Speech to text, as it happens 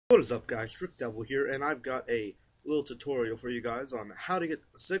What is up, guys? StrickDevil here, and I've got a little tutorial for you guys on how to get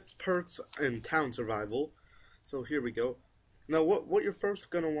 6 perks in town survival. So here we go. Now, what you're first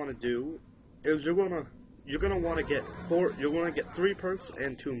gonna want to do is you're gonna want to get 3 perks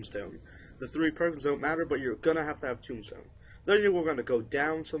and Tombstone. The 3 perks don't matter, but you're gonna have to have Tombstone. Then you're gonna go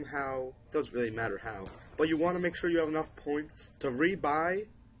down somehow. Doesn't really matter how, but you want to make sure you have enough points to rebuy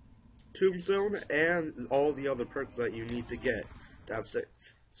Tombstone and all the other perks that you need to get to have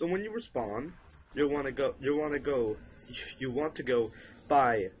 6. So when you respawn, you want to go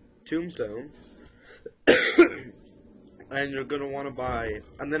buy Tombstone, and you're gonna want to buy,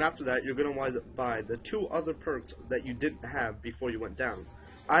 and then after that, you're gonna want to buy the 2 other perks that you didn't have before you went down.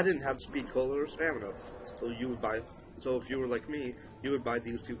 I didn't have Speed Cola or Stamina, so you would buy. So if you were like me, you would buy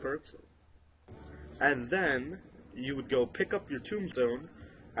these 2 perks, and then you would go pick up your Tombstone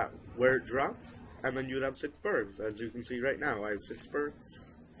at where it dropped, and then you'd have 6 perks. As you can see right now, I have 6 perks.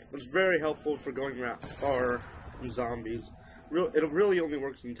 It's very helpful for going around far from zombies. It really only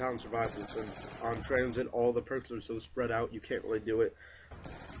works in town survival, since on transit all the perks are so spread out you can't really do it.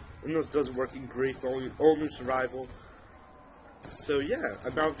 And this doesn't work in grief, only survival. So yeah,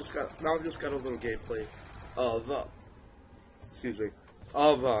 and now I've just got a little gameplay of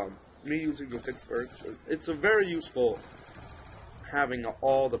me using the 6 perks. It's a very useful having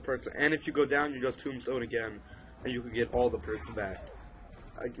all the perks, and if you go down, you just Tombstone again, and you can get all the perks back.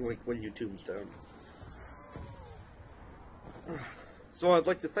 Like when you Tombstone. So I'd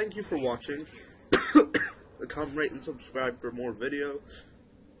like to thank you for watching. Comment, rate, and subscribe for more videos.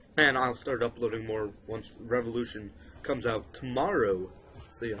 And I'll start uploading more once Revolution comes out tomorrow.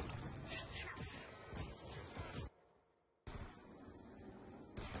 See ya.